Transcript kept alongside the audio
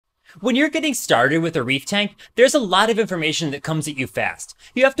When you're getting started with a reef tank, there's a lot of information that comes at you fast.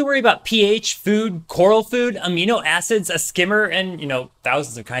 You have to worry about pH, food, coral food, amino acids, a skimmer, and,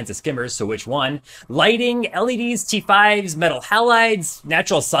 thousands of kinds of skimmers, so which one? Lighting, LEDs, T5s, metal halides,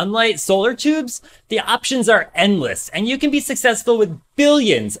 natural sunlight, solar tubes. The options are endless, and you can be successful with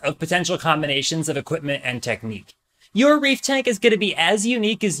billions of potential combinations of equipment and technique. Your reef tank is going to be as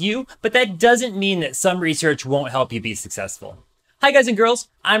unique as you, but that doesn't mean that some research won't help you be successful. Hi guys and girls,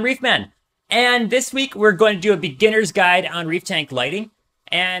 I'm ReefMan, and this week we're going to do a beginner's guide on reef tank lighting.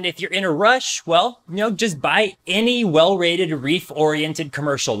 And if you're in a rush, well, just buy any well-rated reef-oriented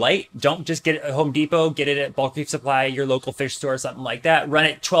commercial light. Don't just get it at Home Depot, get it at Bulk Reef Supply, your local fish store, something like that. Run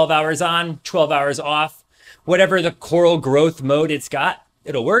it 12 hours on, 12 hours off. Whatever the coral growth mode it's got,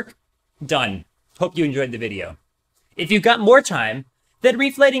 it'll work. Done. Hope you enjoyed the video. If you've got more time, then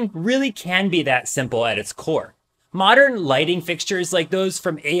reef lighting really can be that simple at its core. Modern lighting fixtures like those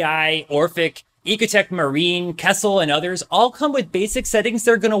from AI, Orphek, Ecotech Marine, Kessil, and others all come with basic settings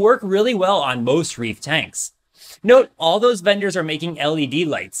that are going to work really well on most reef tanks. Note, all those vendors are making LED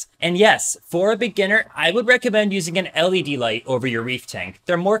lights. And yes, for a beginner, I would recommend using an LED light over your reef tank.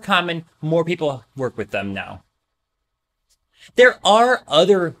 They're more common, more people work with them now. There are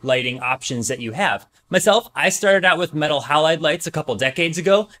other lighting options that you have. Myself, I started out with metal halide lights a couple decades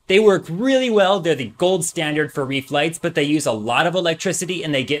ago. They work really well. They're the gold standard for reef lights, but they use a lot of electricity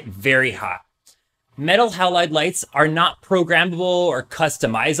and they get very hot. Metal halide lights are not programmable or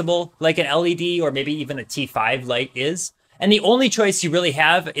customizable like an LED or maybe even a T5 light is. And the only choice you really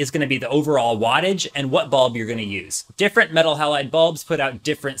have is going to be the overall wattage and what bulb you're going to use. Different metal halide bulbs put out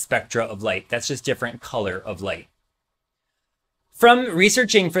different spectra of light. That's just different color of light. From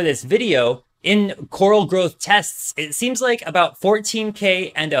researching for this video, in coral growth tests, it seems like about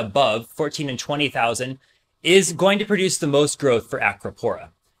 14K and above, 14 and 20,000, is going to produce the most growth for acropora.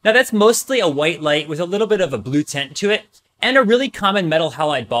 Now that's mostly a white light with a little bit of a blue tint to it, and a really common metal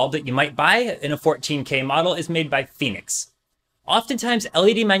halide bulb that you might buy in a 14K model is made by Phoenix. Oftentimes,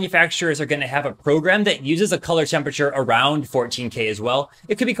 LED manufacturers are going to have a program that uses a color temperature around 14K as well.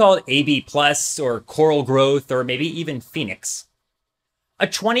 It could be called AB+, or Coral Growth, or maybe even Phoenix. A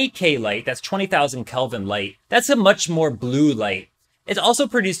 20K light, that's 20,000 Kelvin light, that's a much more blue light. It also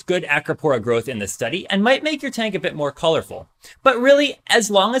produced good acropora growth in the study and might make your tank a bit more colorful. But really, as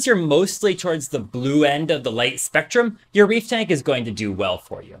long as you're mostly towards the blue end of the light spectrum, your reef tank is going to do well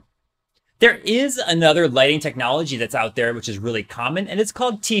for you. There is another lighting technology that's out there which is really common, and it's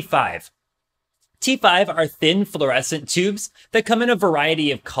called T5. T5 are thin fluorescent tubes that come in a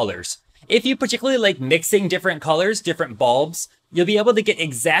variety of colors. If you particularly like mixing different colors, different bulbs, you'll be able to get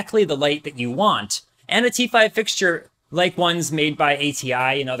exactly the light that you want. And a T5 fixture, like ones made by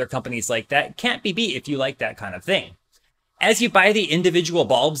ATI and other companies like that, can't be beat if you like that kind of thing. As you buy the individual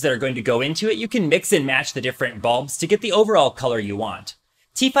bulbs that are going to go into it, you can mix and match the different bulbs to get the overall color you want.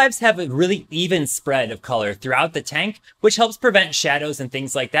 T5s have a really even spread of color throughout the tank, which helps prevent shadows and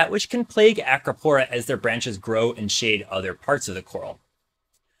things like that, which can plague acropora as their branches grow and shade other parts of the coral.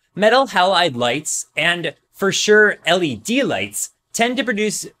 Metal halide lights, and for sure LED lights, tend to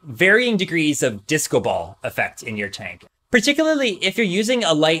produce varying degrees of disco ball effect in your tank. Particularly if you're using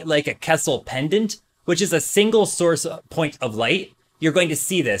a light like a Kessil pendant, which is a single source point of light, you're going to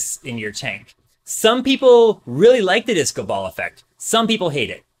see this in your tank. Some people really like the disco ball effect. Some people hate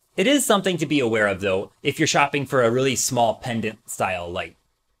it. It is something to be aware of though, if you're shopping for a really small pendant style light.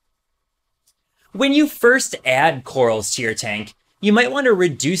 When you first add corals to your tank, you might want to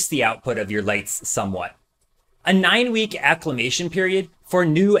reduce the output of your lights somewhat. A 9-week acclimation period for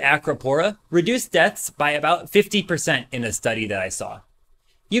new acropora reduced deaths by about 50% in a study that I saw.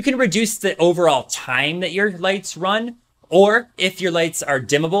 You can reduce the overall time that your lights run, or if your lights are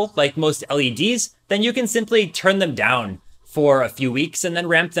dimmable, like most LEDs, then you can simply turn them down for a few weeks and then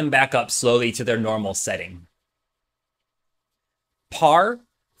ramp them back up slowly to their normal setting. PAR,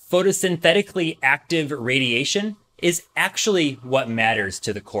 photosynthetically active radiation, is actually what matters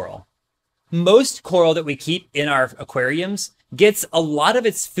to the coral. Most coral that we keep in our aquariums gets a lot of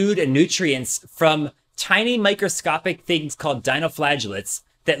its food and nutrients from tiny microscopic things called dinoflagellates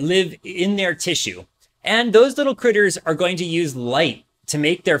that live in their tissue. And those little critters are going to use light to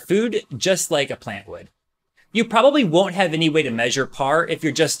make their food just like a plant would. You probably won't have any way to measure PAR if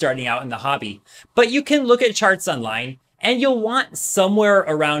you're just starting out in the hobby, but you can look at charts online and you'll want somewhere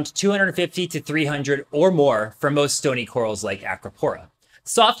around 250 to 300 or more for most stony corals like acropora.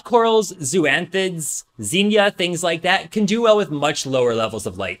 Soft corals, zoanthids, xenia, things like that can do well with much lower levels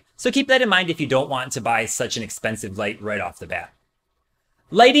of light. So keep that in mind if you don't want to buy such an expensive light right off the bat.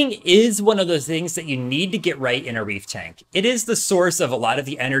 Lighting is one of those things that you need to get right in a reef tank. It is the source of a lot of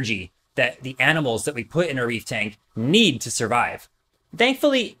the energy that the animals that we put in a reef tank need to survive.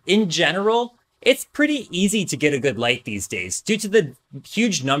 Thankfully, in general, it's pretty easy to get a good light these days due to the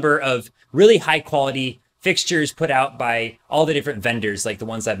huge number of really high quality fixtures put out by all the different vendors like the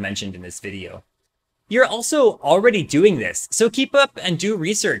ones I've mentioned in this video. You're also already doing this, so keep up and do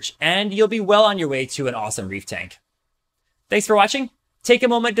research and you'll be well on your way to an awesome reef tank. Thanks for watching. Take a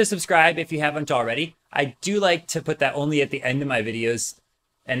moment to subscribe if you haven't already. I do like to put that only at the end of my videos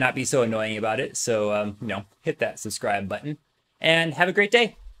and not be so annoying about it. So, hit that subscribe button and have a great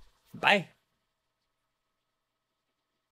day. Bye.